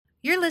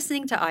You're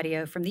listening to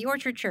audio from the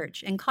Orchard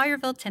Church in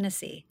Collierville,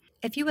 Tennessee.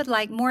 If you would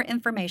like more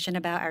information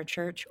about our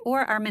church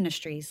or our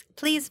ministries,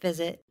 please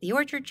visit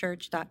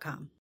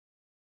theorchardchurch.com.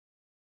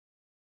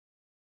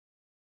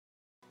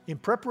 In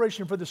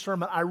preparation for the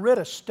sermon, I read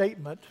a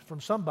statement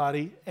from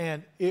somebody,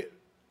 and it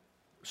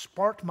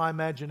sparked my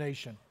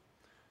imagination.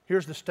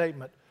 Here's the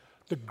statement: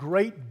 the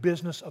great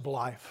business of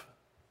life.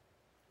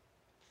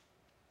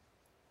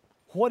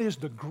 What is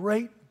the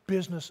great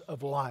business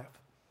of life?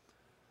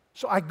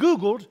 So I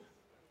Googled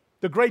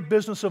the great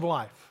business of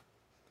life.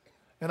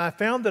 And I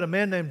found that a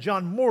man named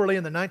John Morley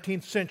in the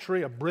 19th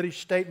century, a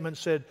British statesman,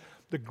 said,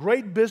 the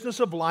great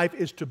business of life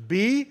is to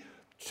be,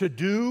 to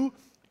do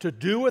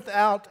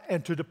without,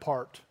 and to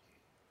depart.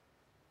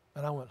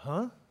 And I went,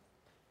 huh?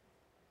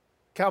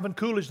 Calvin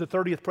Coolidge, the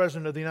 30th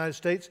President of the United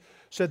States,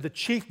 said the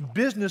chief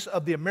business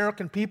of the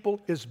American people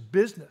is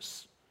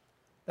business.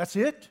 That's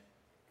it.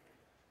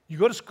 You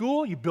go to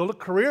school, you build a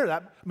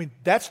career.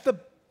 That's the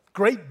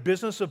great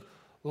business of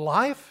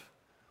life.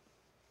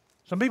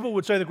 Some people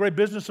would say the great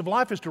business of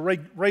life is to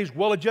raise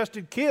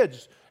well-adjusted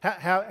kids,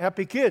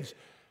 happy kids.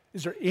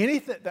 Is there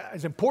anything,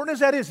 as important as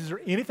that is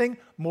there anything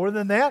more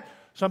than that?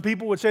 Some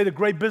people would say the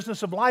great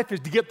business of life is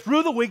to get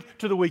through the week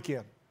to the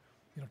weekend.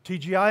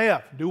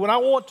 TGIF, do what I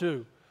want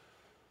to.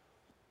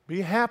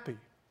 Be happy.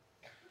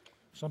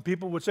 Some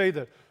people would say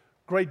the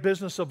great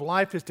business of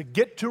life is to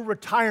get to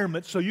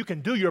retirement so you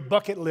can do your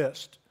bucket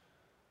list.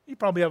 You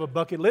probably have a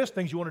bucket list,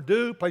 things you want to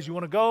do, places you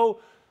want to go,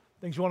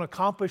 things you want to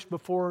accomplish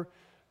before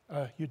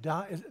you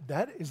die.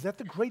 Is that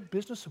the great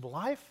business of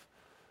life?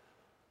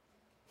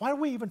 Why do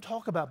we even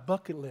talk about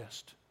bucket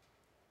list?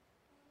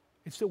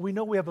 It's that we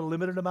know we have a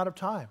limited amount of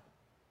time.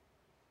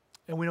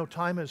 And we know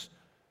time is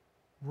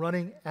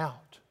running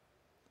out.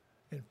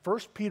 And 1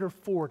 Peter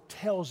 4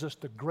 tells us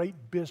the great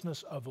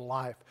business of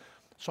life.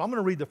 So I'm going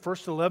to read the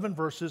first 11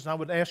 verses, and I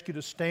would ask you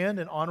to stand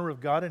in honor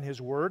of God and His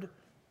Word.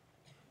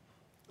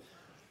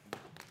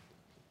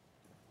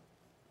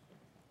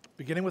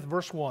 Beginning with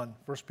verse 1,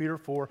 1 Peter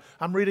 4.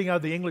 I'm reading out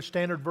of the English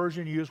Standard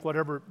Version. You use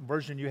whatever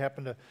version you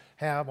happen to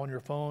have on your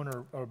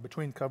phone or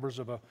between covers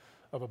of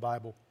a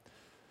Bible.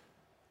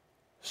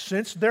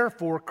 Since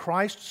therefore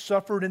Christ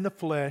suffered in the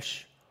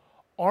flesh,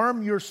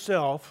 arm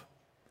yourself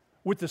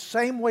with the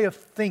same way of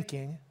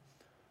thinking,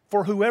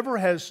 for whoever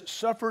has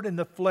suffered in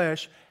the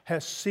flesh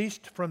has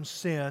ceased from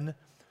sin,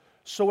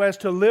 so as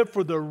to live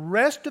for the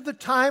rest of the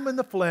time in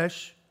the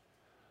flesh,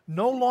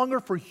 no longer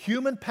for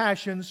human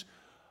passions,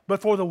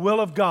 but for the will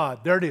of God.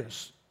 There it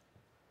is.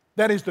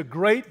 That is the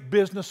great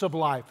business of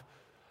life.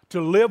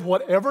 To live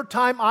whatever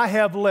time I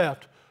have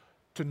left,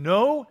 to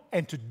know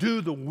and to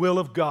do the will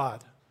of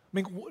God.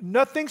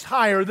 Nothing's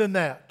higher than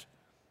that.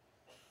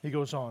 He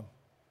goes on.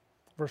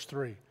 Verse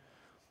 3.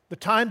 The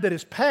time that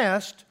is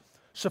past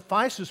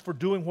suffices for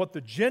doing what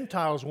the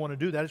Gentiles want to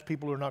do. That is,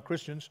 people who are not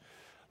Christians.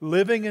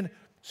 Living in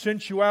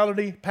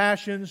sensuality,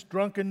 passions,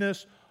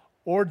 drunkenness,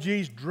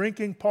 orgies,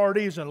 drinking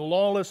parties, and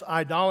lawless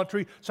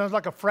idolatry. Sounds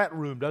like a frat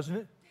room, doesn't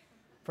it?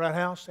 Frat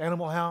house,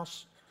 animal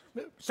house.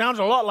 It sounds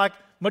a lot like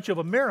much of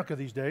America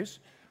these days.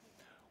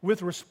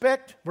 With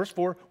respect, verse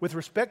 4, with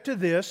respect to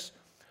this,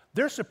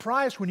 they're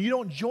surprised when you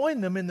don't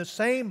join them in the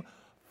same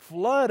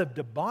flood of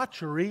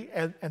debauchery,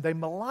 and they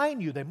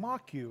malign you, they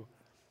mock you.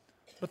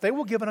 But they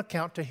will give an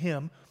account to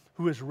Him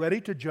who is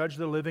ready to judge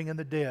the living and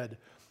the dead.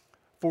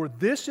 For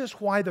this is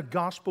why the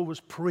gospel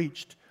was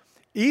preached,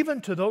 even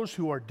to those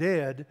who are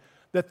dead,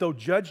 that though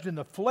judged in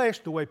the flesh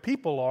the way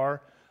people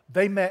are,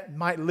 they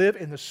might live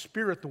in the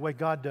spirit the way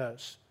God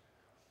does.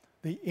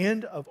 The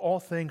end of all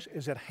things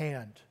is at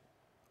hand.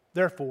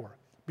 Therefore,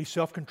 be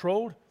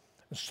self-controlled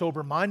and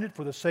sober-minded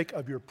for the sake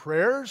of your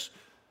prayers.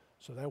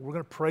 So that we're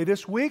going to pray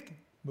this week,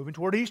 moving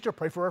toward Easter,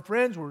 pray for our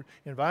friends we're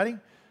inviting.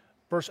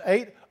 Verse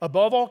 8,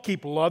 above all,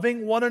 keep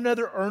loving one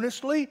another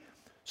earnestly,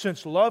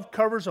 since love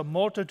covers a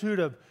multitude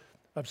of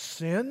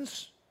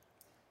sins.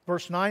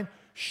 Verse 9,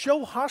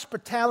 show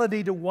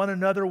hospitality to one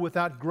another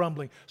without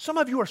grumbling. Some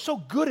of you are so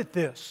good at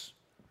this.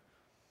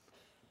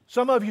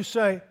 Some of you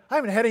say, I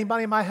haven't had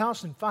anybody in my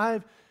house in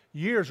 5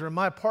 years or in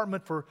my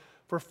apartment for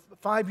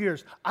 5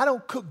 years. I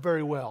don't cook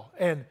very well,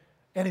 and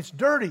it's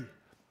dirty.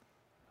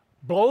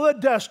 Blow the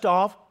dust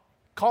off,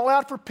 call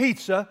out for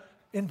pizza,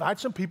 invite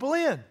some people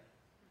in.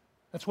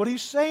 That's what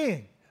he's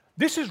saying.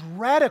 This is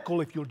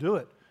radical if you'll do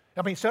it.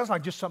 It sounds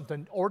like just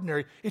something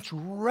ordinary. It's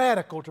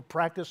radical to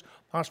practice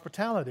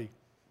hospitality.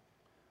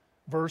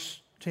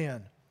 Verse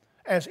 10,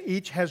 as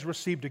each has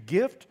received a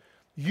gift,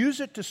 use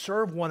it to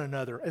serve one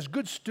another as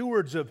good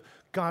stewards of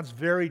God's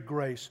varied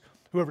grace.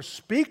 Whoever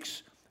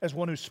speaks, as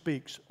one who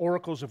speaks,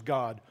 oracles of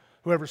God.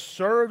 Whoever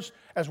serves,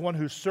 as one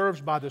who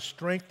serves by the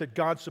strength that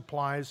God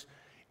supplies,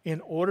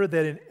 in order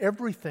that in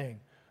everything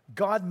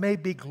God may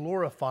be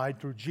glorified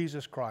through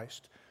Jesus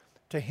Christ.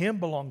 To Him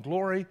belong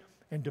glory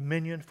and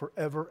dominion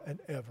forever and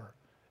ever.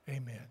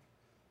 Amen.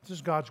 This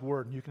is God's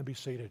Word, and you can be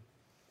seated.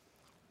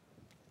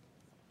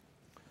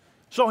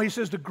 So he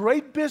says the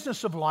great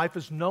business of life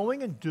is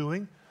knowing and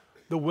doing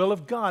the will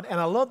of God. And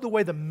I love the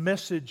way the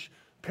Message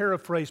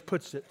paraphrase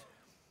puts it.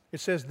 It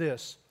says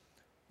this,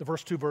 the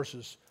first two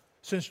verses.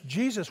 Since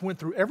Jesus went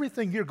through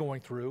everything you're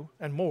going through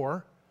and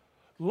more,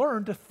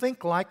 learn to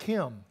think like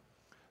Him.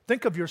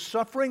 Think of your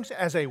sufferings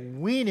as a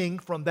weaning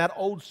from that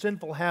old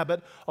sinful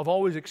habit of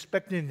always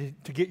expecting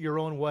to get your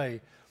own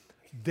way.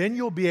 Then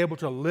you'll be able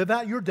to live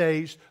out your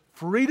days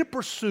free to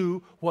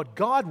pursue what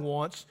God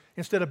wants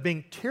instead of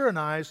being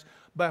tyrannized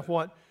by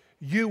what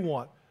you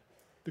want.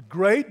 The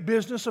great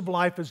business of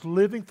life is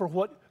living for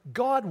what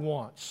God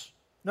wants.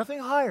 Nothing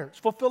higher. It's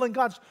fulfilling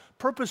God's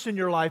purpose in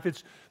your life.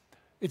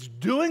 It's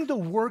doing the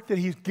work that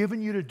He's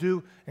given you to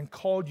do and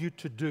called you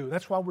to do.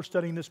 That's why we're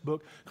studying this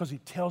book, because He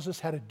tells us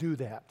how to do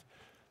that.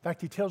 In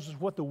fact, He tells us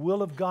what the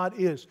will of God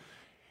is.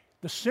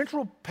 The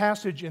central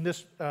passage in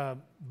this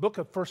book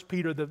of 1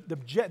 Peter,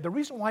 the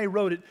reason why he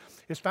wrote it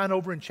is found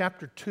over in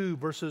chapter 2,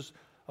 verses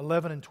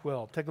 11 and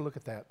 12. Take a look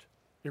at that.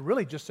 It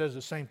really just says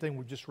the same thing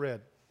we just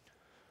read.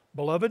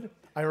 Beloved,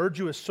 I urge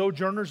you as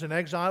sojourners and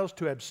exiles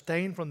to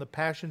abstain from the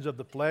passions of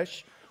the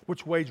flesh,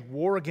 which wage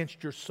war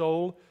against your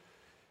soul.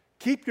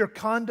 Keep your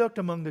conduct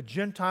among the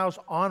Gentiles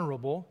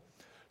honorable,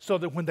 so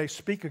that when they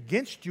speak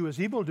against you as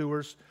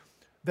evildoers,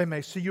 they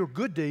may see your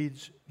good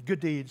deeds,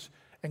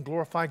 and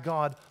glorify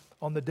God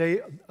on the day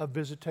of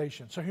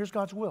visitation. So here's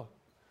God's will.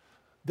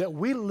 That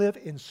we live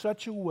in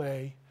such a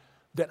way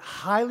that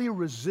highly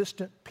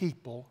resistant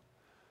people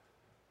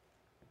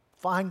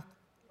find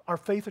our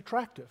faith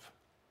attractive.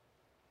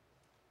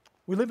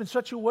 We live in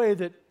such a way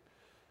that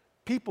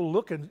people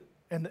look and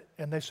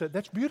they say,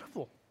 that's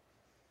beautiful.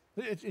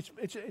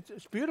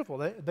 It's beautiful.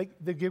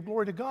 They give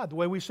glory to God. The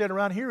way we say it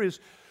around here is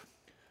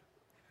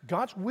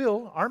God's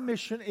will, our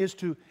mission is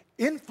to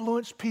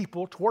influence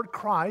people toward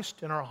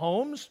Christ in our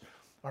homes,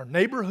 our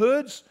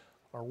neighborhoods,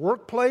 our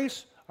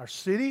workplace, our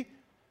city,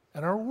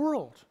 and our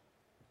world.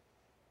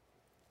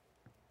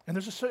 And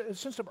there's a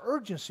sense of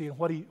urgency in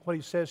what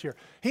he says here.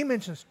 He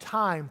mentions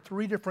time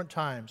 3 different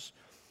times.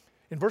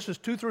 In verses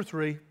 2 through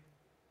 3,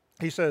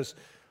 he says,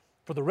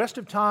 for the rest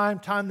of time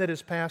that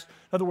is past.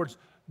 In other words,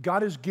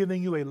 God is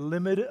giving you a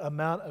limited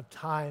amount of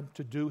time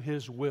to do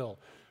His will.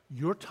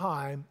 Your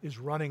time is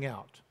running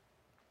out.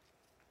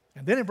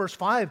 And then in verse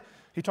 5,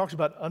 he talks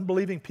about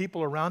unbelieving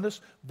people around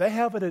us. They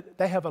have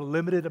a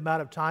limited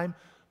amount of time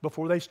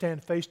before they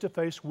stand face to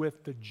face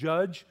with the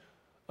judge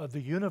of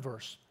the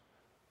universe.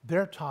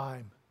 Their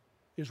time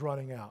is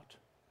running out.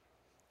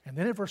 And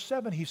then in verse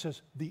 7, he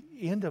says, the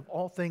end of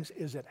all things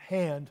is at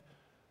hand.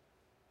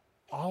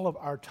 All of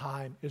our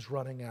time is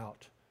running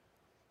out.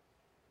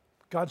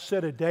 God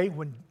said a day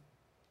when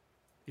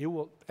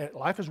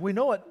life as we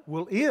know it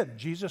will end.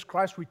 Jesus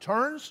Christ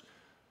returns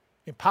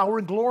in power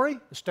and glory,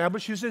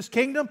 establishes His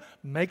kingdom,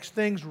 makes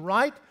things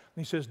right.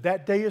 And He says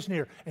that day is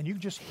near. And you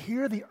just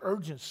hear the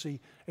urgency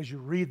as you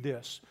read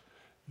this.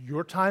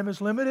 Your time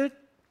is limited.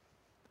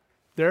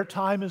 Their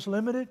time is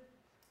limited.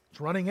 It's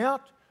running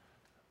out.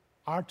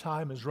 Our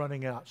time is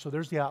running out. So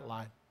there's the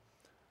outline.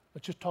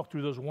 Let's just talk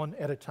through those one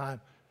at a time.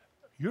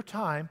 Your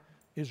time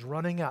is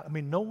running out. I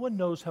mean, no one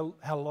knows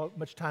how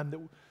much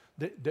time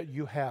that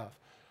you have.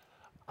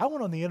 I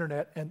went on the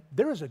internet, and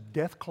there is a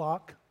death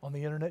clock on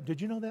the internet. Did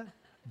you know that?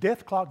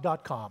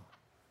 Deathclock.com.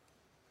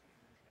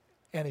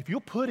 And if you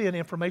put in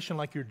information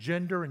like your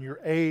gender and your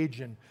age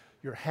and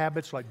your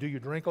habits, like do you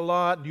drink a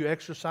lot, do you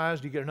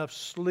exercise, do you get enough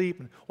sleep,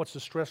 and what's the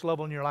stress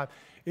level in your life,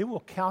 it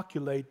will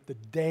calculate the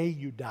day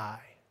you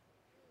die.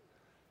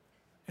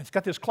 And it's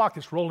got this clock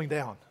that's rolling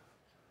down.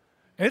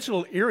 And it's a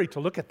little eerie to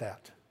look at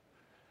that.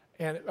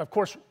 And of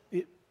course,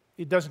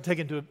 it doesn't take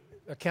into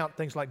account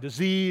things like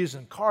disease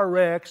and car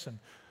wrecks and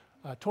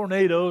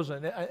tornadoes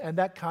and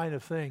that kind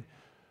of thing.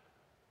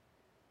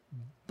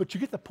 But you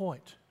get the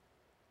point.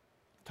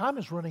 Time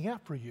is running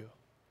out for you.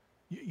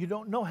 You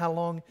don't know how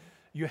long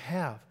you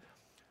have.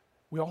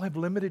 We all have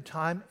limited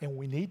time, and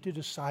we need to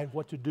decide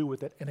what to do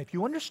with it. And if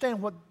you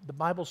understand what the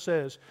Bible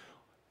says,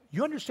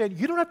 you understand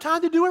you don't have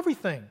time to do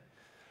everything.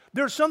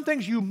 There are some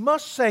things you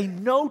must say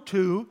no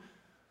to.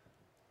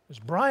 As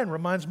Brian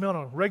reminds me on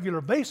a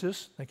regular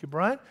basis, thank you,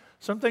 Brian,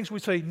 some things we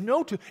say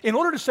no to in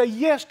order to say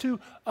yes to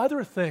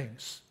other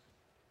things.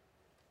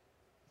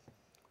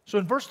 So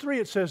in verse 3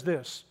 it says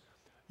this,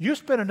 you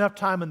spent enough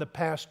time in the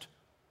past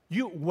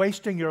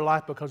wasting your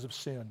life because of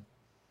sin.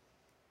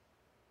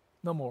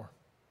 No more.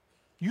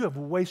 You have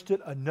wasted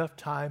enough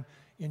time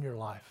in your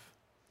life.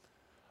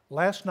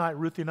 Last night,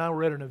 Ruthie and I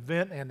were at an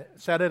event and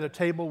sat at a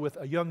table with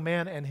a young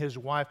man and his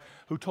wife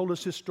who told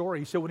us his story.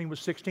 He said when he was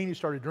 16, he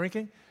started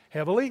drinking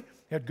heavily.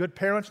 He had good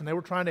parents, and they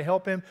were trying to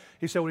help him.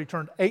 He said when he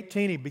turned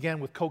 18, he began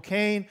with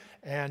cocaine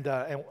and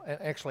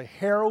actually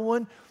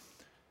heroin.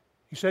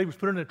 He said he was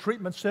put in a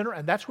treatment center,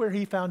 and that's where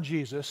he found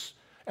Jesus.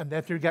 And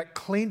after he got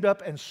cleaned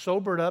up and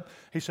sobered up,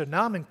 he said,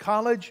 now I'm in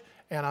college,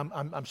 and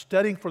I'm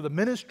studying for the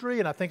ministry,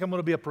 and I think I'm going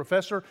to be a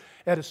professor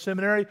at a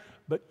seminary.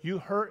 But you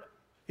heard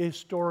his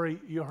story.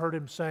 You heard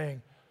him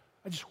saying,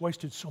 I just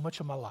wasted so much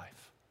of my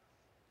life.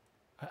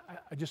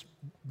 I just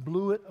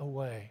blew it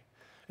away.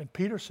 And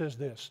Peter says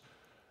this,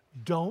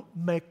 don't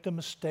make the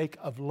mistake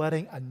of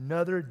letting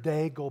another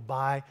day go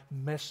by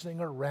messing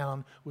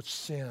around with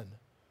sin.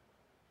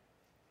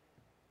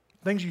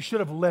 Things you should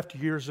have left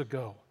years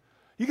ago.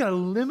 You got a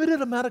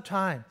limited amount of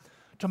time.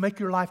 to make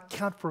your life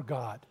count for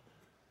God.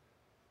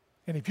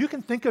 And if you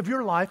can think of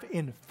your life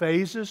in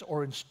phases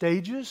or in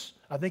stages,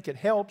 I think it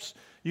helps.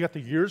 You got the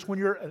years when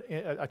you're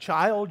a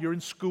child, you're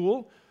in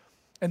school,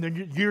 and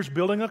then years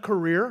building a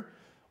career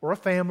or a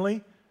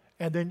family,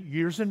 and then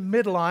years in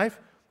midlife,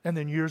 and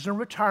then years in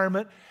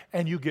retirement,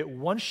 and you get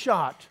one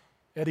shot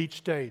at each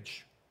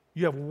stage.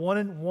 You have one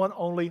and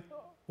only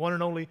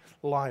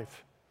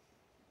life.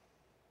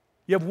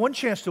 You have one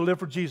chance to live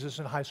for Jesus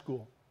in high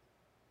school.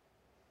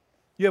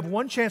 You have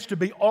one chance to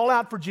be all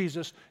out for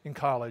Jesus in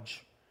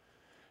college.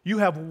 You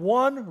have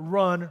one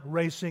run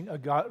raising a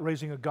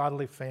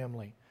godly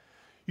family.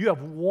 You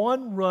have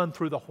one run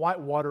through the white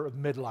water of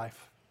midlife.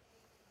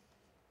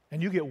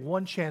 And you get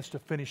one chance to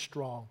finish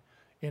strong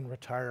in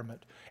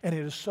retirement. And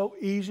it is so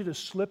easy to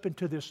slip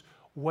into this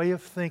way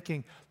of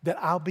thinking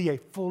that I'll be a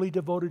fully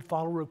devoted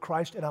follower of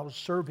Christ and I will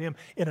serve Him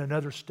in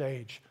another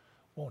stage.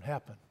 Won't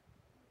happen.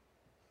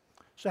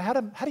 So how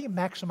do you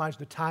maximize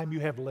the time you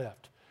have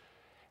left?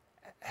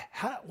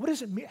 What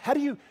does it mean? How do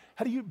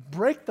you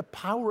break the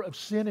power of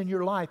sin in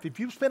your life? If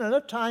you've spent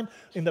enough time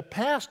in the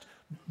past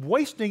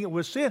wasting it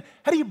with sin,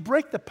 how do you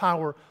break the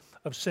power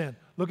of sin?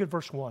 Look at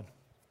verse 1.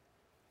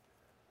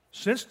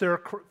 Since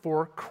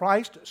therefore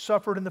Christ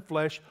suffered in the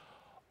flesh,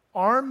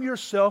 arm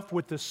yourself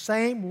with the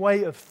same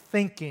way of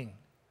thinking.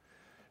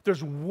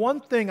 There's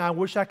one thing I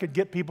wish I could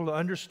get people to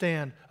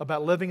understand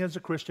about living as a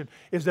Christian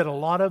is that a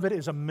lot of it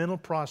is a mental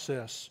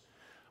process.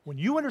 When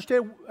you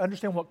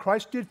understand what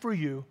Christ did for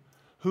you,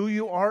 who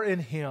you are in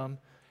Him,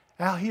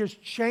 how He has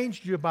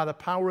changed you by the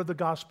power of the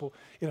gospel,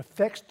 it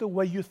affects the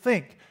way you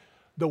think.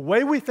 The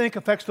way we think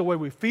affects the way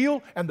we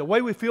feel, and the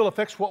way we feel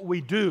affects what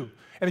we do.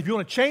 And if you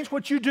want to change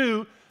what you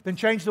do, then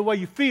change the way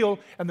you feel,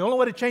 and the only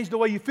way to change the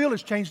way you feel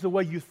is change the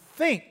way you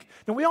think.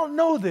 Now, we all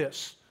know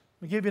this.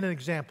 Let me give you an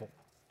example.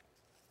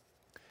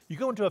 You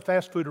go into a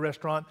fast food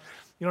restaurant,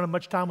 you don't have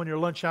much time on your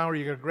lunch hour,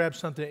 you're going to grab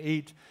something to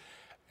eat,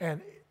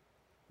 and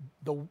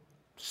the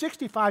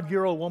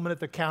 65-year-old woman at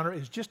the counter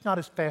is just not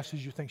as fast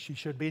as you think she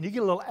should be, and you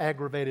get a little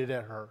aggravated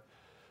at her.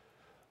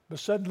 But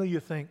suddenly you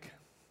think,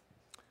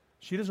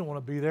 she doesn't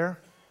want to be there.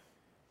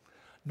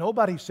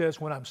 Nobody says,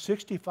 when I'm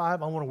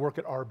 65, I want to work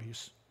at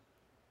Arby's.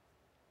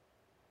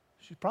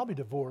 She's probably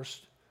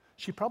divorced.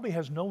 She probably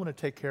has no one to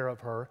take care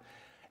of her,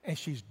 and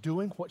she's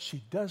doing what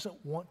she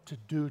doesn't want to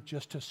do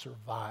just to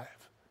survive.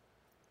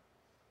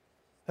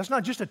 That's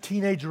not just a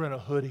teenager in a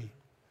hoodie.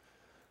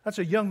 That's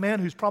a young man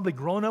who's probably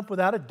grown up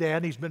without a dad,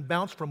 and he's been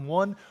bounced from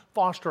one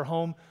foster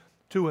home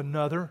to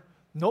another.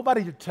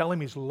 Nobody to tell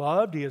him he's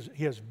loved, he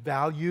is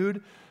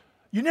valued.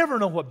 You never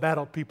know what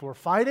battle people are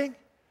fighting.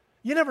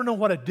 You never know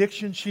what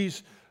addiction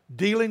she's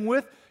dealing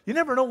with. You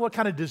never know what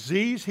kind of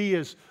disease he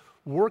is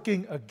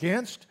working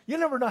against. You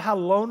never know how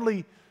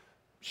lonely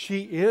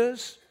she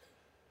is.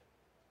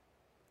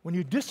 When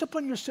you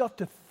discipline yourself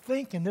to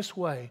think in this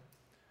way,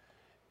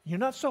 you're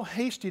not so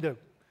hasty to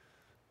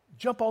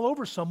jump all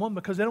over someone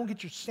because they don't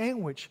get your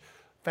sandwich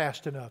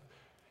fast enough.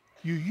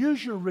 You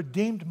use your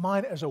redeemed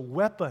mind as a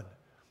weapon.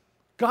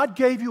 God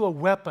gave you a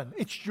weapon.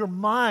 It's your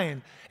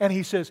mind. And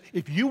He says,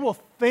 if you will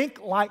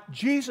think like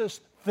Jesus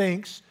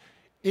thinks,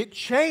 it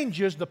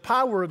changes the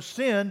power of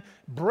sin,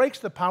 breaks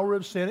the power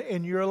of sin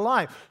in your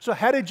life. So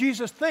how did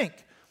Jesus think?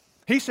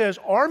 He says,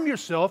 arm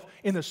yourself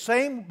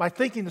by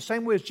thinking the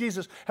same way as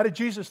Jesus. How did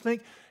Jesus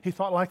think? He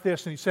thought like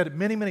this, and He said it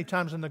many, many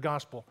times in the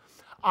gospel.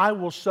 I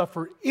will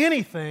suffer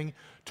anything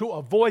to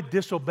avoid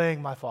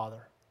disobeying my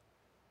Father.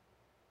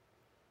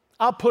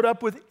 I'll put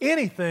up with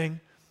anything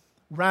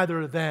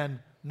rather than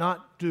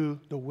not do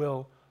the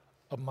will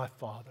of my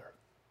Father.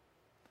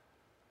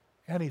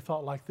 And he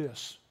thought like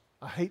this,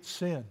 I hate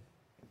sin.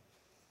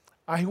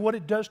 I hate what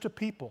it does to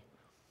people.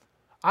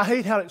 I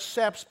hate how it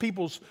saps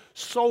people's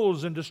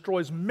souls and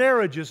destroys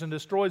marriages and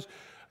destroys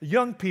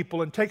young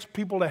people and takes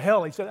people to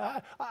hell. He said,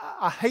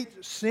 I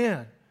hate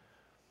sin.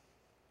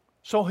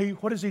 So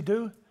what does he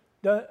do?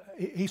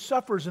 He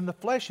suffers in the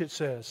flesh, it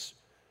says.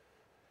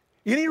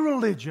 Any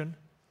religion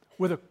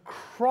with a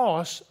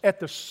cross at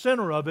the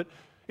center of it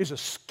is a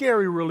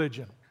scary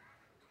religion.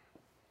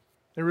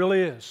 It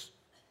really is.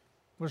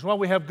 Which is why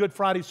we have Good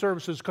Friday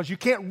services, because you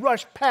can't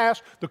rush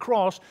past the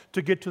cross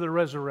to get to the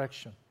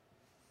resurrection.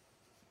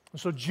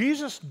 And so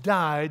Jesus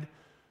died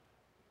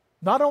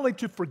not only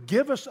to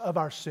forgive us of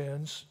our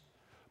sins,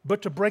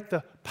 but to break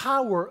the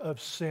power of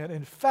sin.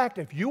 In fact,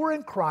 if you are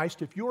in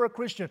Christ, if you are a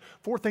Christian,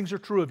 4 things are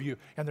true of you,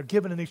 and they're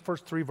given in these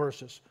first 3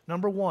 verses.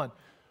 Number 1,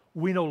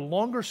 we no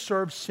longer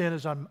serve sin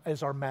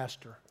as our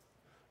master.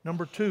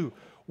 Number 2,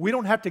 we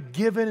don't have to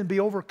give in and be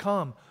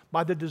overcome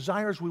by the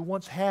desires we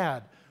once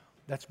had.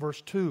 That's verse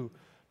 2.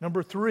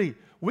 Number 3,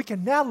 we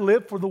can now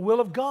live for the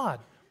will of God.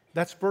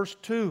 That's verse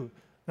 2.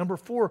 Number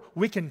 4,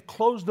 we can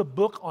close the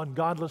book on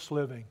godless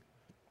living.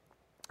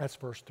 That's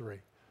verse 3.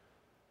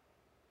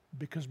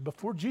 Because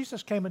before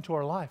Jesus came into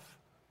our life,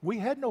 we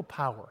had no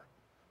power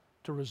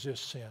to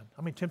resist sin.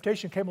 I mean,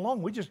 temptation came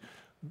along, we just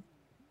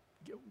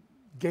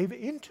gave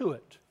into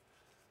it.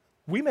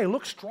 We may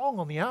look strong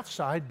on the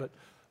outside, but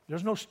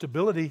there's no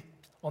stability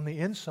on the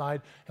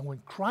inside. And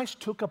when Christ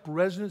took up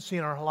residency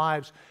in our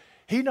lives,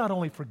 He not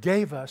only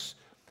forgave us,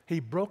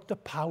 He broke the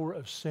power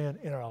of sin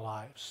in our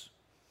lives.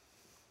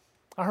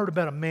 I heard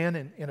about a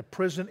man in a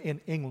prison in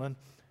England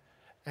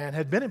and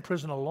had been in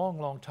prison a long,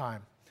 long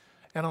time.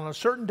 And on a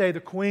certain day,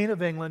 the Queen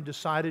of England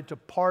decided to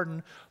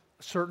pardon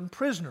certain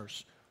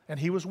prisoners, and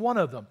he was one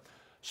of them.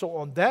 So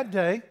on that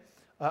day,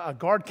 a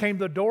guard came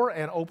to the door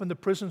and opened the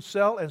prison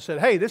cell and said,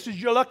 "Hey, this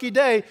is your lucky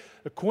day.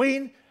 The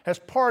Queen has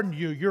pardoned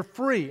you. You're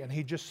free." And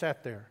he just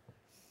sat there.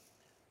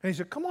 And he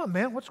said, "Come on,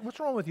 man, what's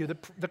wrong with you?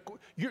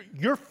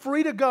 You're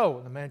free to go."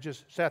 And the man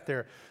just sat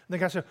there. And the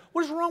guy said,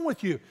 "What is wrong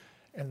with you?"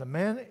 And the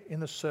man in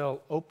the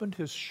cell opened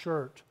his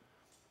shirt,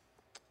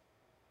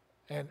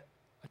 and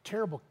a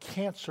terrible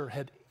cancer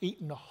had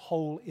eaten a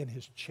hole in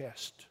his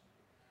chest.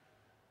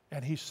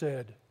 And he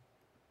said,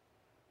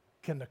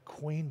 "Can the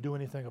Queen do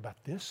anything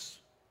about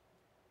this?"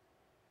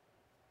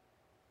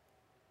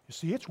 You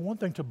see, it's one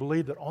thing to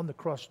believe that on the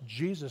cross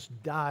Jesus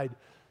died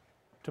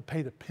to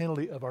pay the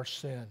penalty of our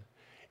sin.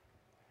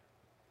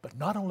 But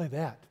not only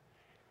that,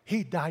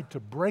 He died to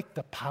break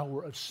the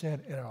power of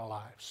sin in our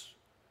lives.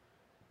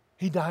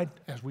 He died,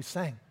 as we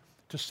sang,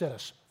 to set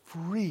us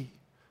free.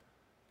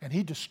 And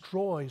He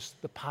destroys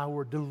the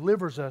power,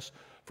 delivers us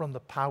from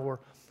the power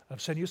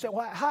of sin. You say,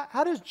 well,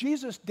 how does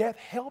Jesus' death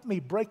help me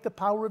break the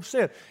power of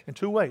sin? In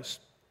two ways.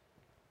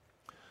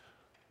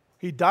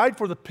 He died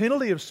for the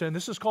penalty of sin.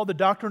 This is called the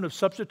doctrine of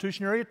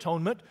substitutionary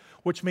atonement,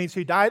 which means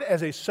He died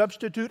as a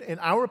substitute in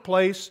our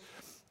place.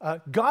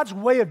 God's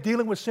way of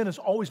dealing with sin has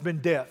always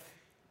been death.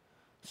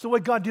 It's the way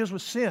God deals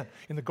with sin.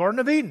 In the Garden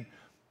of Eden,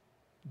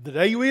 the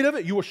day you eat of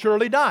it, you will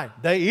surely die.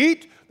 They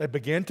eat, they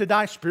begin to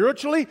die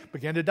spiritually,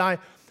 begin to die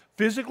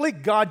physically.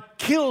 God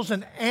kills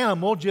an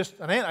animal, just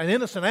an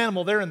innocent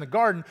animal there in the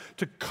garden,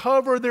 to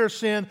cover their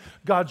sin.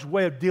 God's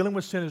way of dealing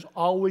with sin is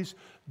always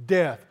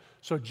death.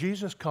 So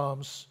Jesus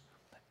comes,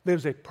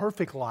 lives a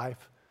perfect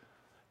life,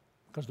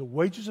 because the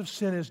wages of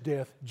sin is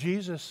death.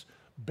 Jesus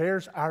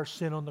bears our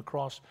sin on the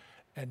cross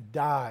and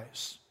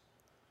dies.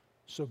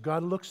 So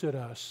God looks at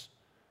us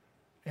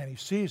and He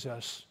sees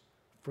us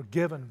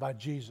forgiven by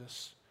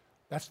Jesus.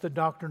 That's the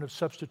doctrine of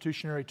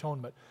substitutionary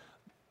atonement.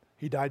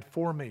 He died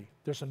for me.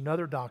 There's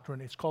another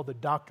doctrine. It's called the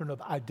doctrine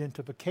of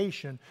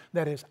identification.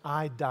 That is,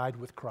 I died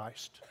with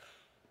Christ.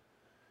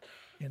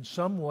 In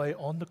some way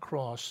on the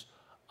cross,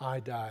 I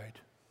died.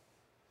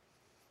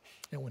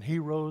 And when He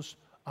rose,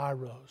 I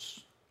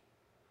rose.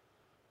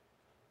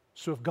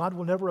 So if God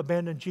will never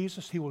abandon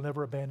Jesus, He will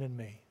never abandon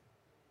me.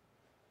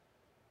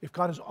 If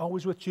God is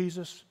always with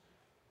Jesus,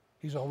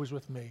 He's always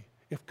with me.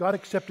 If God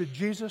accepted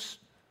Jesus,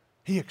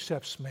 He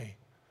accepts me,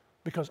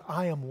 because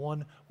I am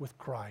one with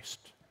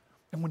Christ.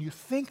 And when you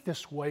think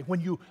this way,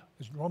 when you,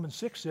 as Romans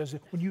 6 says,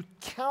 when you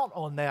count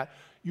on that,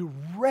 you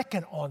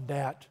reckon on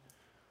that,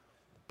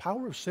 the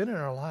power of sin in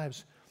our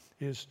lives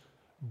is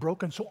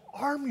broken. So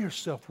arm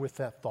yourself with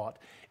that thought.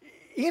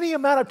 Any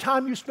amount of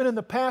time you spend in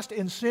the past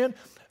in sin,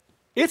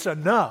 it's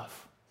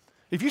enough.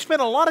 If you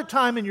spend a lot of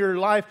time in your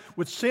life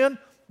with sin,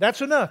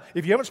 that's enough.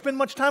 If you haven't spent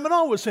much time at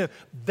all with sin,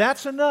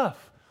 that's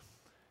enough.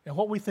 And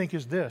what we think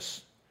is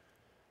this: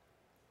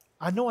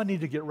 I know I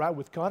need to get right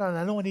with God, and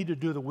I know I need to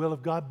do the will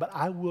of God, but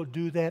I will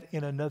do that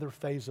in another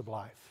phase of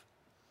life.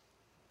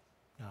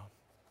 No.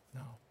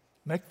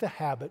 Make the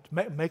habit,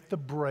 make the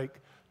break,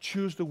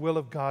 choose the will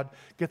of God,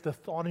 get the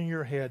thought in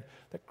your head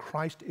that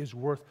Christ is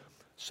worth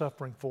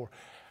suffering for.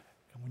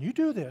 And when you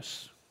do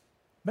this,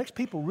 it makes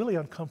people really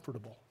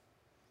uncomfortable.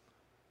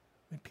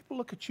 I mean, people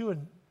look at you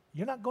and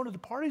you're not going to the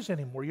parties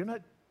anymore. You're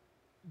not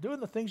doing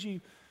the things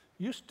you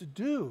used to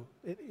do.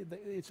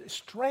 It's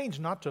strange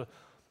not to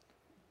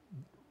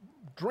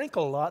drink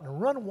a lot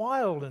and run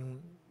wild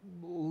and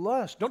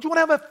lust. Don't you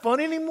want to have fun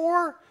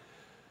anymore?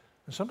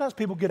 And sometimes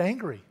people get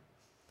angry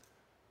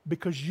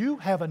because you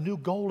have a new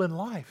goal in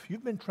life.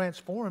 You've been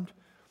transformed,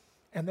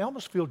 and they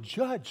almost feel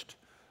judged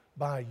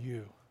by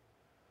you.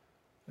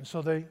 And so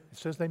it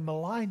says they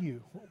malign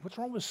you. What's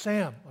wrong with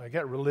Sam? I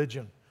got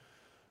religion.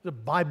 He's a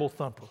Bible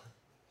thumper.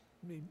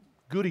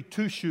 Goody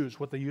two-shoes,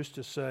 what they used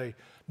to say.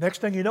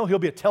 Next thing you know, he'll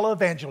be a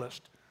televangelist.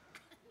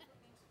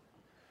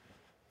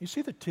 You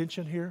see the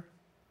tension here?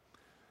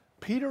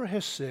 Peter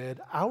has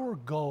said our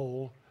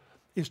goal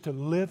is to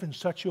live in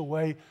such a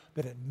way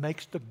that it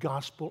makes the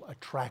gospel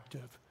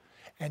attractive.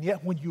 And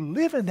yet when you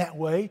live in that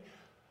way,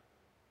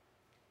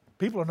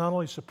 people are not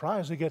only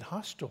surprised, they get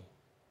hostile.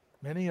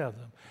 Many of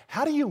them.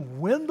 How do you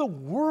win the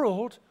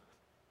world?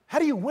 How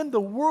do you win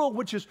the world,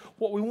 which is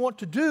what we want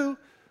to do?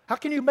 How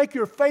can you make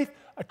your faith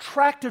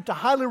attractive to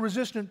highly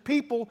resistant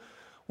people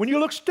when you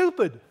look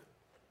stupid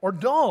or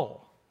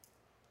dull?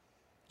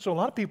 So a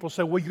lot of people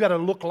say, well, you got to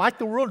look like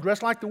the world,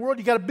 dress like the world,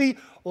 you got to be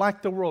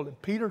like the world.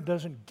 And Peter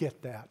doesn't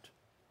get that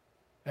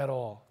at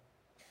all.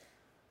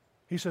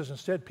 He says,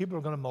 instead, people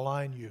are going to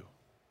malign you.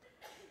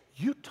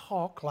 You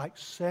talk like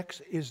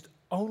sex is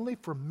only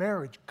for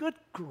marriage. Good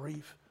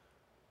grief.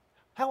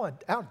 How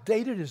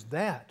outdated is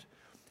that?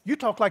 You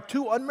talk like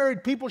two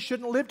unmarried people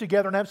shouldn't live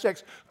together and have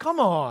sex. Come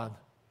on.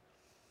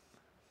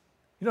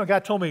 You know, a guy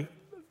told me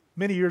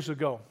many years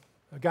ago,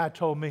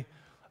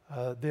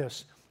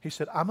 this. He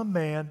said, I'm a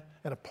man,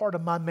 and a part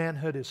of my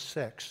manhood is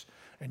sex.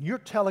 and you're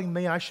telling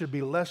me I should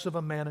be less of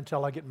a man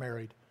until I get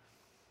married.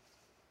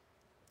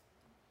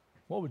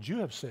 What would you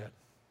have said?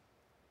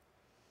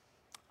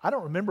 I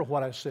don't remember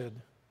what I said.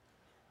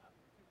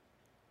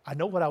 I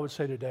know what I would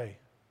say today.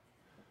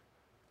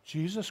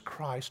 Jesus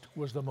Christ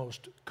was the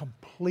most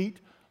complete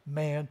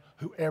man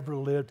who ever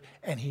lived,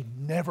 and he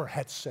never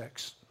had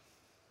sex.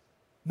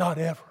 Not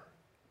ever.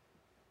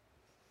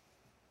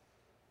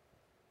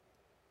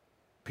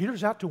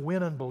 Peter's out to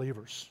win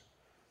unbelievers.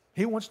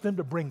 He wants them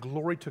to bring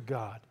glory to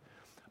God.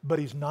 But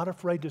he's not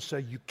afraid to say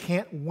you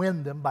can't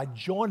win them by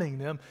joining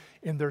them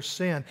in their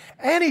sin.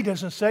 And he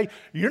doesn't say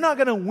you're not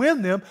going to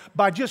win them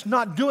by just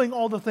not doing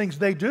all the things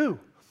they do.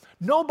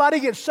 Nobody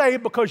gets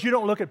saved because you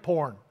don't look at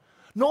porn.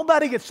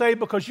 Nobody gets saved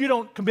because you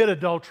don't commit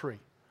adultery.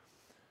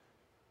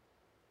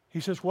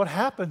 He says what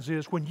happens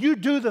is when you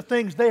do the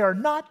things they are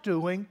not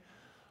doing,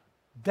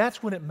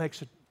 that's when it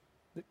makes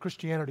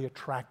Christianity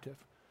attractive.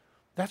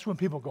 That's when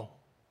people go,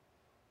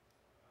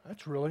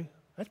 that's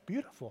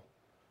beautiful.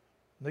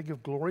 They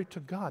give glory to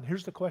God.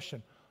 Here's the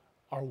question.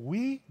 Are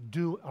we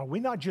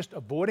not just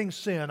avoiding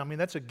sin? I mean,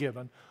 that's a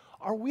given.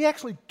 Are we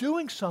actually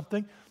doing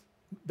something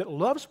that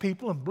loves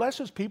people and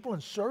blesses people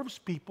and serves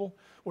people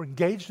or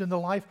engaged in the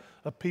life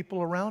of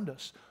people around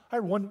us? I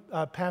heard one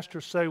pastor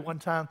say one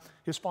time,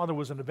 his father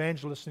was an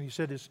evangelist, and he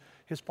said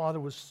his father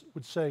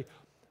would say,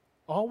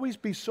 always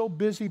be so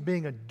busy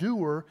being a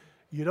doer,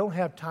 you don't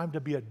have time to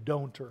be a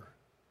don'ter.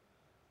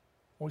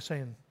 Always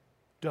saying,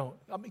 don't.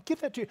 I mean, give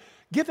that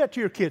to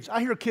your kids.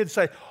 I hear kids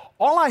say,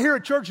 all I hear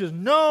at church is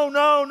no,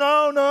 no,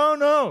 no, no,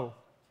 no.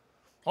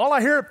 All I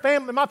hear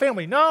at my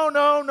family, no,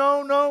 no,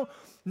 no, no,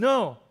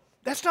 no.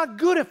 That's not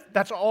good if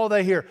that's all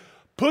they hear.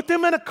 Put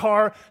them in a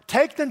car,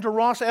 take them to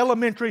Ross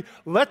Elementary,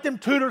 let them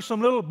tutor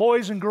some little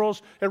boys and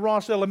girls at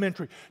Ross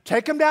Elementary.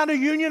 Take them down to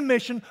Union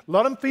Mission,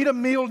 let them feed a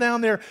meal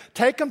down there.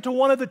 Take them to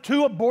one of the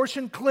 2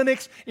 abortion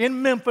clinics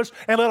in Memphis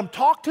and let them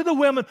talk to the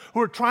women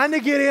who are trying to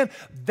get in.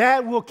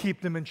 That will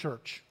keep them in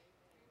church.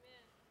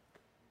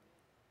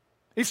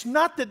 It's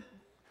not that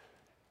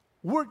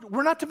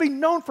we're not to be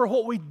known for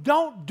what we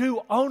don't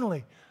do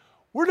only.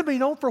 We're to be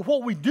known for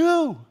what we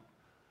do.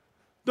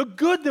 The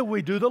good that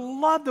we do, the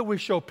love that we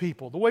show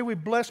people, the way we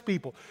bless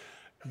people.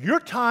 Your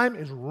time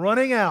is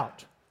running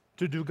out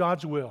to do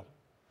God's will.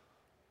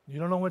 You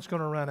don't know when it's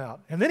going to run out.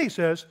 And then he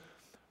says,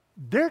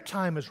 their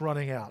time is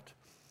running out.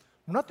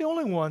 We're not the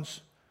only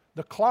ones.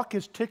 The clock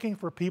is ticking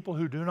for people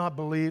who do not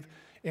believe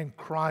in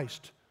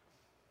Christ.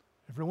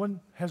 Everyone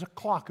has a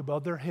clock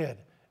above their head,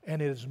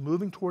 and it is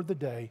moving toward the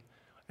day.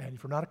 And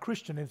if you're not a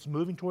Christian and it's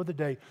moving toward the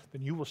day,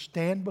 then you will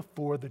stand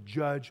before the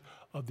judge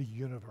of the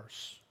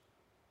universe.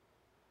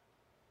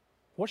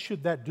 What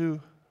should that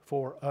do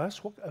for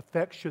us? What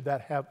effect should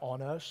that have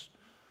on us?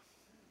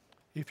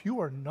 If you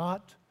are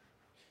not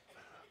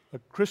a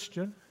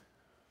Christian,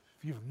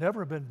 if you've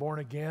never been born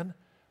again,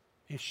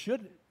 it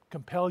should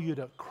compel you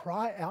to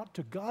cry out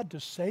to God to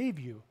save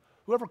you.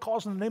 Whoever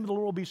calls on the name of the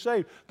Lord will be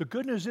saved. The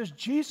good news is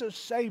Jesus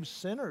saves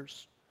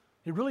sinners.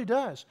 He really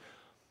does.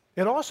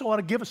 It also ought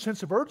to give a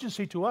sense of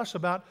urgency to us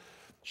about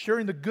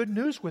sharing the good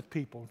news with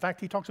people. In fact,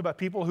 he talks about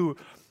people who,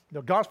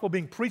 the gospel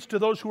being preached to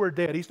those who are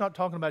dead. He's not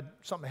talking about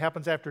something that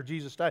happens after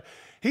Jesus died.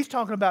 He's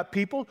talking about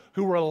people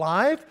who were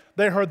alive,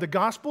 they heard the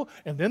gospel,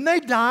 and then they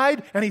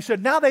died, and he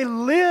said, now they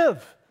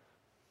live.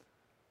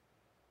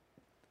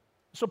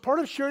 So part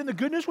of sharing the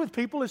good news with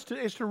people is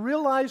to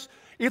realize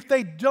if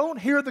they don't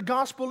hear the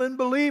gospel and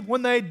believe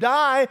when they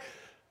die,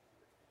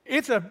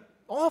 it's an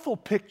awful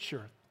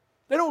picture.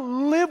 They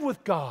don't live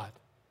with God.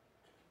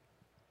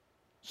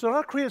 So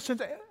that'll create a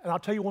sense, and I'll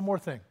tell you one more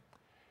thing.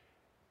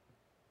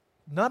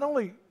 Not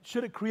only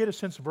should it create a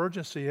sense of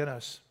urgency in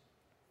us,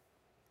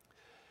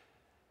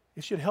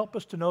 it should help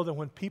us to know that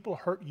when people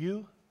hurt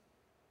you,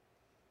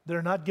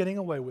 they're not getting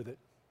away with it.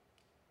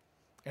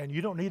 And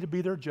you don't need to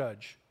be their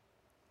judge.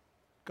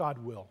 God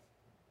will.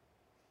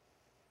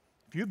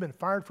 If you've been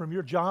fired from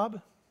your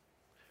job,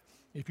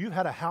 if you've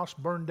had a house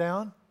burned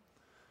down,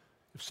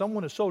 if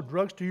someone has sold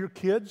drugs to your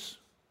kids,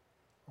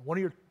 or one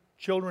of your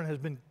children has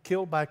been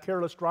killed by a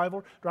careless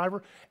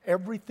driver,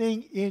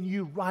 everything in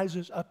you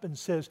rises up and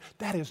says,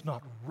 that is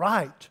not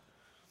right.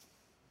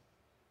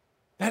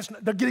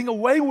 They're getting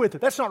away with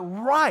it. That's not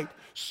right.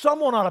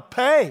 Someone ought to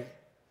pay.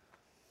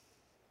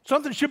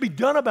 Something should be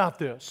done about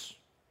this.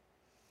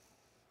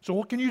 So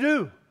what can you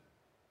do?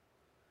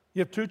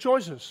 You have 2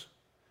 choices.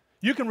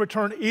 You can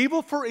return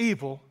evil for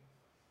evil,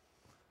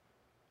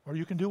 or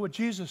you can do what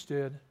Jesus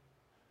did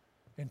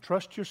and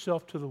trust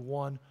yourself to the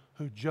one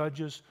who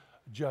judges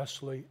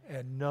justly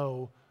and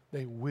know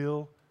they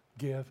will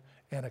give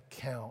an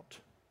account.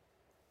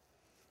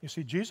 You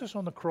see, Jesus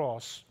on the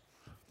cross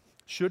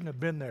shouldn't have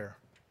been there.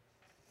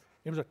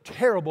 It was a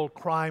terrible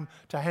crime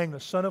to hang the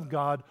Son of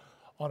God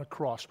on a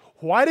cross.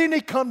 Why didn't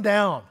he come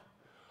down?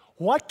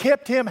 What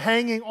kept him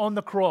hanging on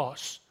the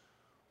cross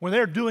when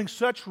they're doing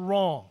such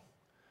wrong?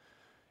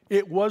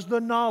 It was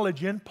the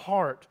knowledge in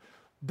part.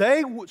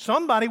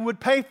 Somebody would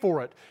pay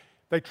for it.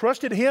 They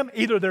trusted him.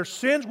 Either their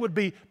sins would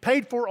be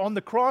paid for on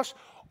the cross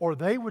or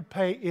they would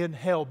pay in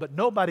hell. But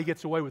nobody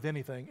gets away with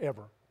anything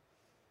ever.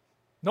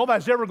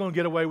 Nobody's ever going to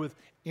get away with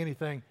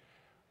anything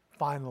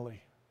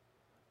finally.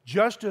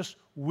 Justice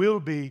will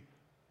be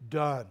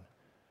done.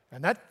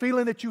 And that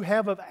feeling that you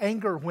have of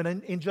anger when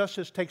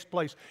injustice takes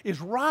place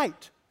is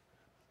right.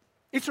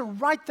 It's a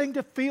right thing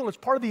to feel. It's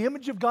part of the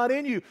image of God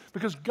in you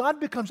because God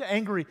becomes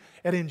angry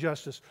at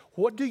injustice.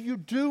 What do you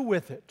do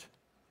with it?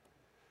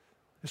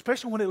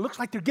 Especially when it looks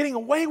like they're getting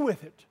away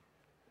with it.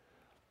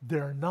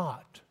 They're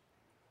not.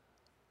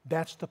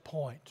 That's the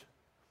point.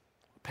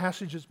 A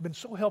passage that's been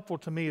so helpful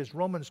to me is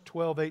Romans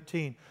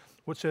 12:18,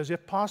 which says,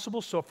 if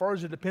possible, so far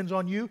as it depends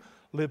on you,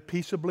 live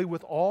peaceably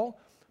with all.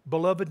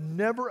 Beloved,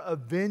 never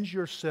avenge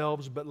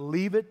yourselves, but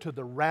leave it to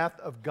the wrath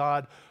of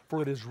God,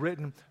 for it is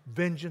written,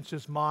 vengeance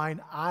is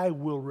mine, I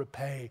will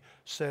repay,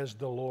 says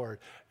the Lord.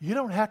 You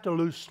don't have to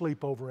lose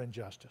sleep over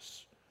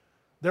injustice.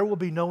 There will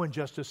be no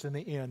injustice in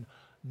the end,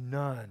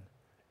 none.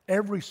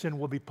 Every sin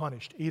will be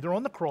punished, either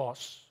on the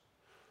cross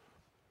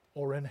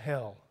or in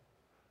hell.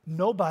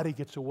 Nobody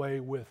gets away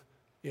with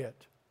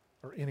it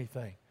or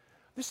anything.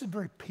 This is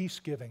very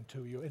peace-giving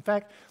to you. In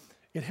fact,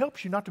 it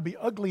helps you not to be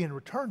ugly in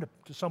return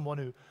to someone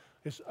who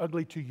is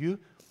ugly to you.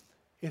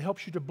 It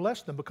helps you to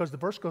bless them because the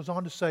verse goes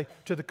on to say,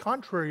 to the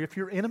contrary, if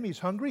your enemy is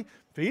hungry,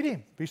 feed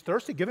him. If he's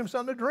thirsty, give him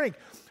something to drink.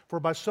 For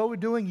by so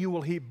doing, you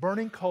will heap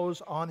burning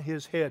coals on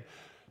his head.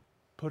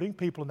 Putting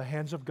people in the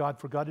hands of God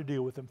for God to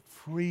deal with them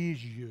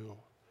frees you.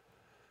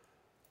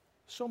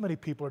 So many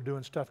people are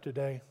doing stuff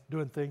today,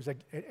 doing things,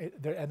 and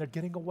they're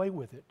getting away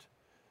with it.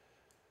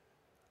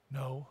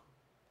 No,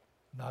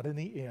 not in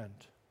the end.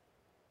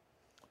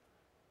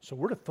 So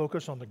we're to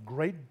focus on the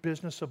great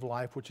business of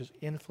life, which is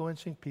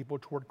influencing people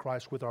toward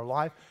Christ with our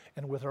life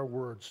and with our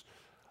words.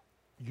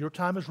 Your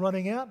time is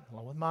running out,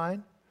 along with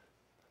mine.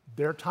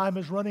 Their time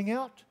is running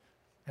out.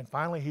 And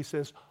finally, he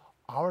says,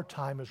 our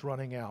time is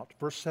running out.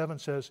 Verse 7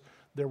 says,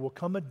 there will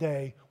come a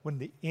day when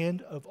the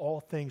end of all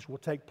things will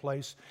take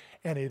place,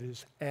 and it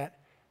is at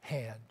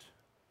hand.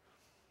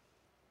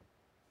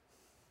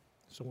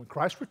 So when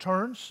Christ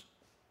returns,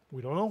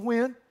 we don't know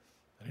when,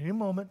 at any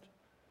moment,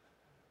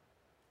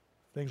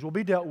 things will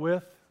be dealt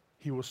with.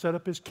 He will set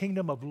up his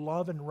kingdom of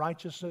love and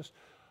righteousness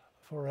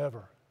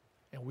forever.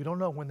 And we don't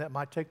know when that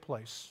might take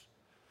place.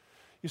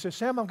 You say,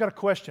 Sam, I've got a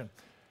question.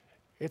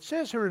 It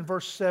says here in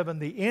verse 7,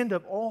 the end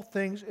of all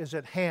things is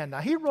at hand.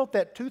 Now, he wrote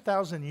that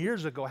 2,000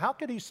 years ago. How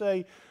could he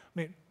say,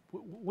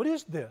 what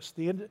is this?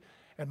 The end.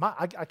 And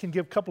I can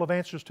give a couple of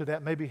answers to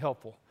that, may be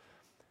helpful.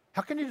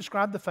 How can you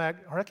describe the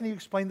fact, or how can you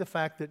explain the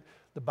fact that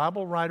the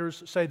Bible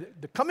writers say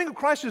that the coming of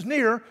Christ is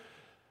near, and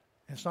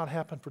it's not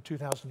happened for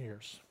 2,000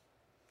 years?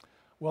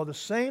 Well, the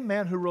same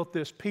man who wrote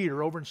this,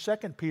 Peter, over in 2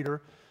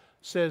 Peter,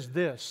 says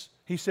this.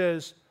 He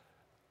says,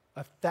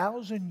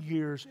 1,000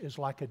 years is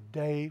like a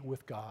day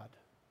with God.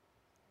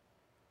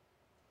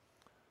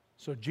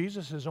 So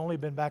Jesus has only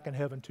been back in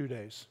heaven 2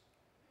 days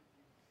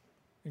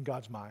in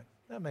God's mind.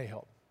 That may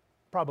help.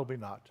 Probably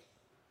not.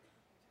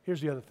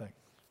 Here's the other thing.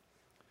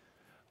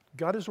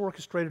 God has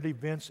orchestrated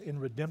events in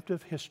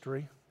redemptive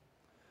history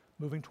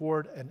moving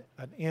toward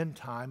an end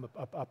time,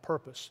 a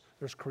purpose.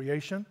 There's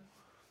creation.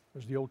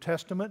 There's the Old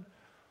Testament.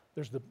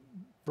 There's the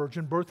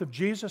virgin birth of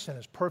Jesus and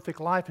his perfect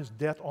life, his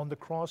death on the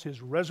cross,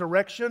 his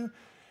resurrection,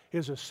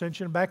 his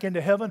ascension back into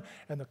heaven,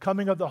 and the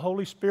coming of the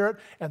Holy Spirit.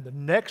 And the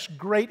next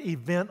great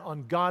event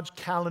on God's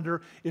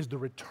calendar is the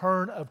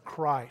return of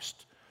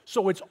Christ.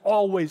 So it's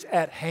always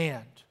at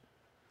hand.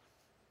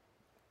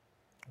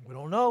 We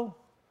don't know.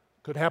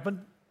 Could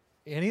happen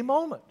any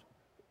moment.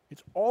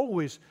 It's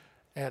always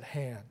at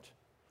hand.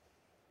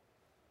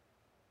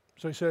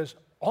 So he says,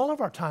 all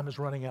of our time is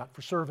running out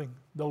for serving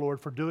the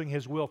Lord, for doing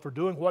his will, for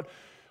doing what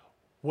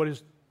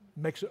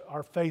makes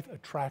our faith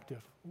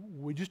attractive.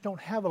 We just don't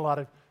have a lot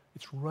of,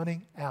 it's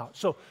running out.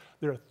 So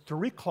there are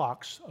 3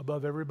 clocks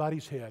above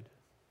everybody's head.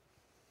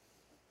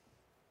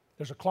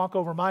 There's a clock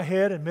over my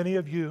head and many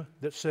of you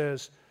that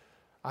says,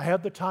 I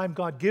have the time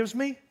God gives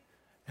me,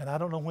 and I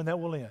don't know when that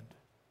will end.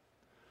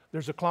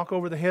 There's a clock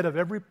over the head of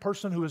every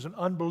person who is an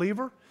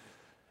unbeliever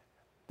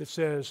that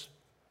says,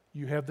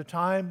 you have the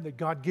time that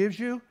God gives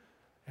you,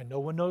 and no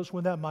one knows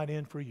when that might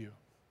end for you.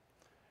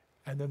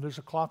 And then there's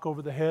a clock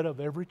over the head of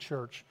every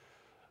church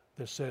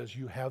that says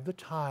you have the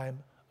time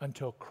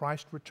until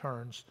Christ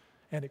returns,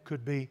 and it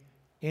could be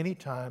any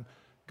time.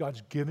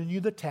 God's given you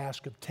the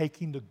task of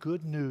taking the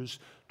good news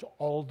to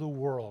all the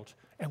world,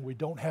 and we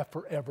don't have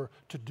forever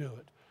to do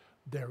it.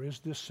 There is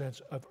this sense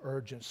of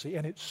urgency,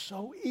 and it's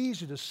so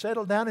easy to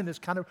settle down in this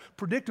kind of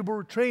predictable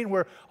routine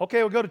where, okay,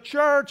 we'll go to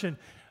church, and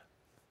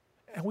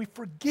we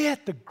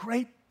forget the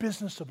great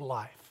business of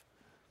life,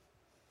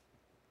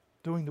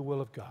 doing the will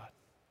of God.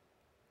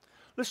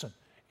 Listen,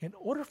 in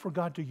order for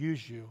God to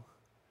use you,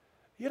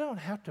 you don't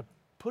have to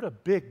put a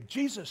big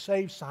Jesus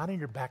Saves sign in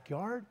your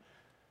backyard.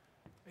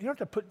 You don't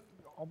have to put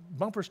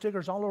bumper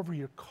stickers all over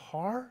your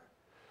car.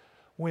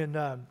 When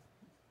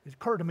it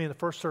occurred to me in the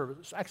first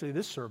service, actually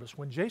this service,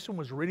 when Jason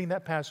was reading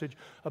that passage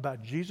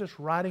about Jesus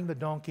riding the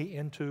donkey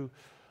into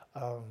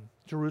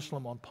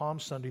Jerusalem on Palm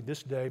Sunday,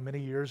 this day, many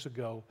years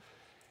ago,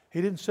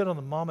 he didn't sit on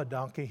the mama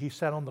donkey, he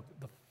sat on the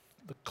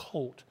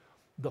colt,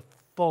 the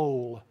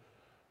foal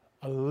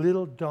a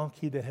little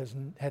donkey that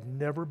had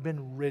never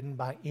been ridden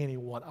by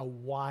anyone, a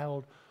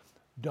wild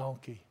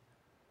donkey.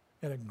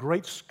 And a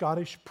great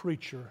Scottish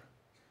preacher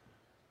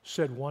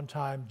said one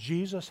time,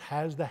 Jesus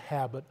has the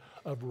habit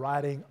of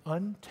riding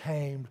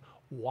untamed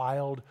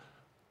wild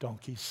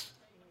donkeys,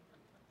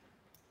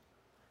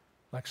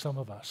 like some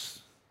of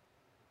us.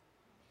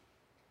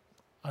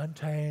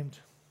 Untamed,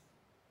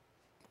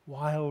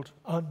 wild,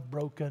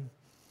 unbroken.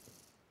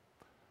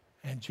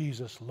 And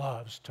Jesus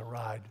loves to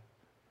ride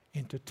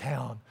into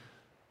town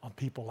on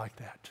people like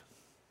that,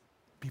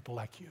 people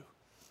like you.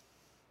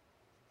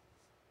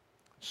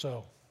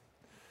 So,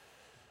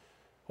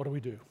 what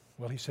do?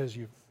 Well, he says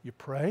you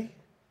pray.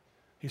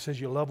 He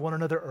says you love one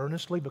another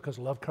earnestly because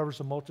love covers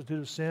a multitude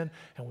of sin.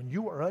 And when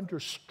you are under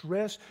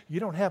stress, you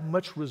don't have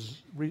much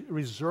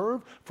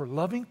reserve for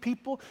loving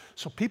people.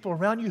 So people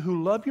around you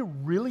who love you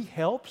really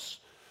helps.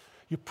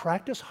 You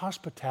practice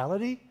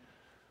hospitality.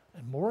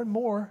 And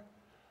more,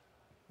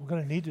 we're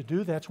going to need to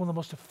do that. It's one of the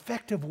most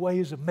effective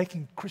ways of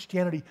making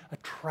Christianity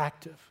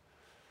attractive.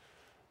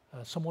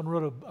 Someone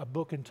wrote a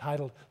book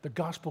entitled, "The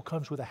Gospel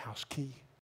Comes with a House Key."